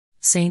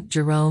Saint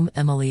Jerome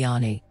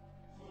Emiliani.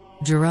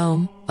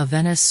 Jerome, a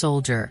Venice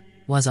soldier,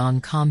 was on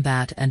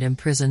combat and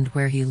imprisoned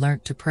where he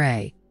learnt to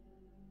pray.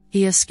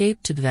 He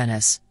escaped to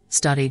Venice,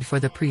 studied for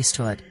the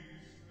priesthood.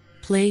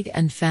 Plague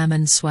and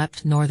famine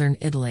swept northern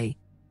Italy.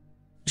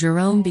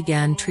 Jerome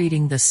began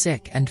treating the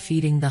sick and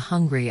feeding the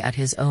hungry at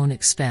his own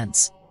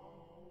expense.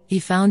 He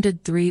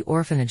founded 3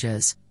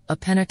 orphanages, a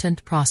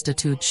penitent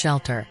prostitute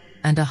shelter,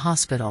 and a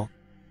hospital.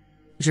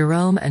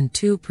 Jerome and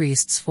 2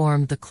 priests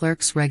formed the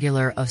Clerks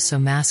Regular of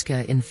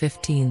Somasca in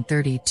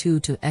 1532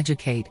 to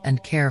educate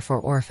and care for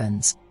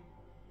orphans.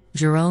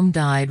 Jerome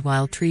died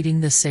while treating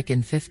the sick in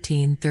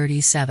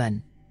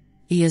 1537.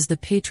 He is the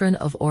patron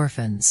of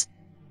orphans.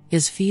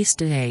 His feast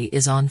day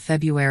is on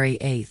February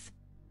 8th.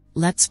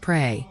 Let's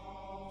pray.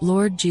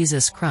 Lord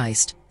Jesus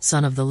Christ,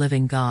 Son of the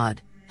living God,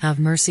 have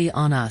mercy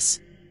on us.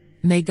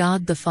 May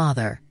God the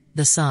Father,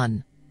 the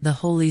Son, the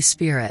Holy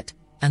Spirit,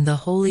 and the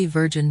Holy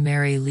Virgin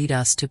Mary lead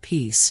us to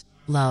peace,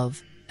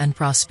 love, and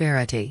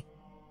prosperity.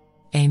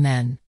 Amen.